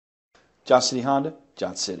Johnson City Honda,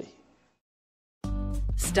 Johnson City.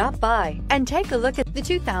 Stop by and take a look at the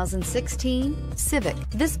 2016 Civic.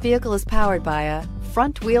 This vehicle is powered by a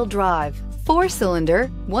front-wheel drive, 4-cylinder,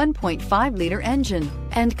 1.5-liter engine,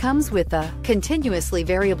 and comes with a continuously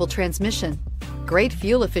variable transmission. Great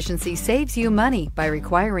fuel efficiency saves you money by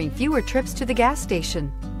requiring fewer trips to the gas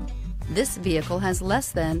station. This vehicle has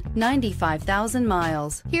less than 95,000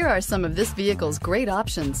 miles. Here are some of this vehicle's great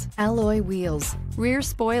options: alloy wheels, rear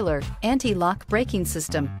spoiler, anti-lock braking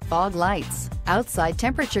system, fog lights, outside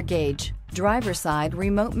temperature gauge, driver side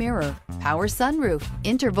remote mirror, power sunroof,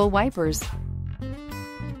 interval wipers.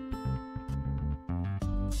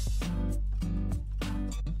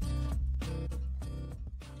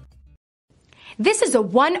 This is a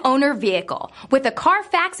one-owner vehicle with a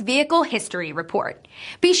Carfax Vehicle History Report.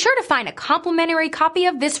 Be sure to find a complimentary copy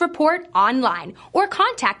of this report online or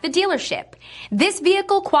contact the dealership. This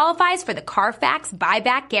vehicle qualifies for the Carfax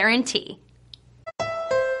Buyback Guarantee.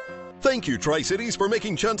 Thank you, Tri-Cities, for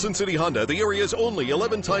making Johnson City Honda the area's only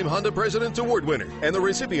 11-time Honda President's Award winner and the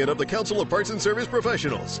recipient of the Council of Parts and Service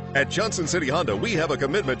Professionals. At Johnson City Honda, we have a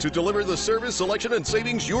commitment to deliver the service, selection, and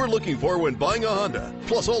savings you're looking for when buying a Honda.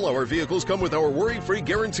 Plus, all our vehicles come with our worry-free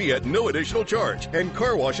guarantee at no additional charge and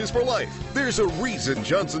car washes for life. There's a reason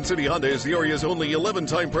Johnson City Honda is the area's only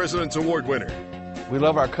 11-time President's Award winner. We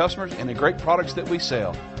love our customers and the great products that we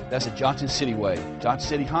sell. That's the Johnson City way. Johnson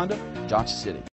City Honda, Johnson City.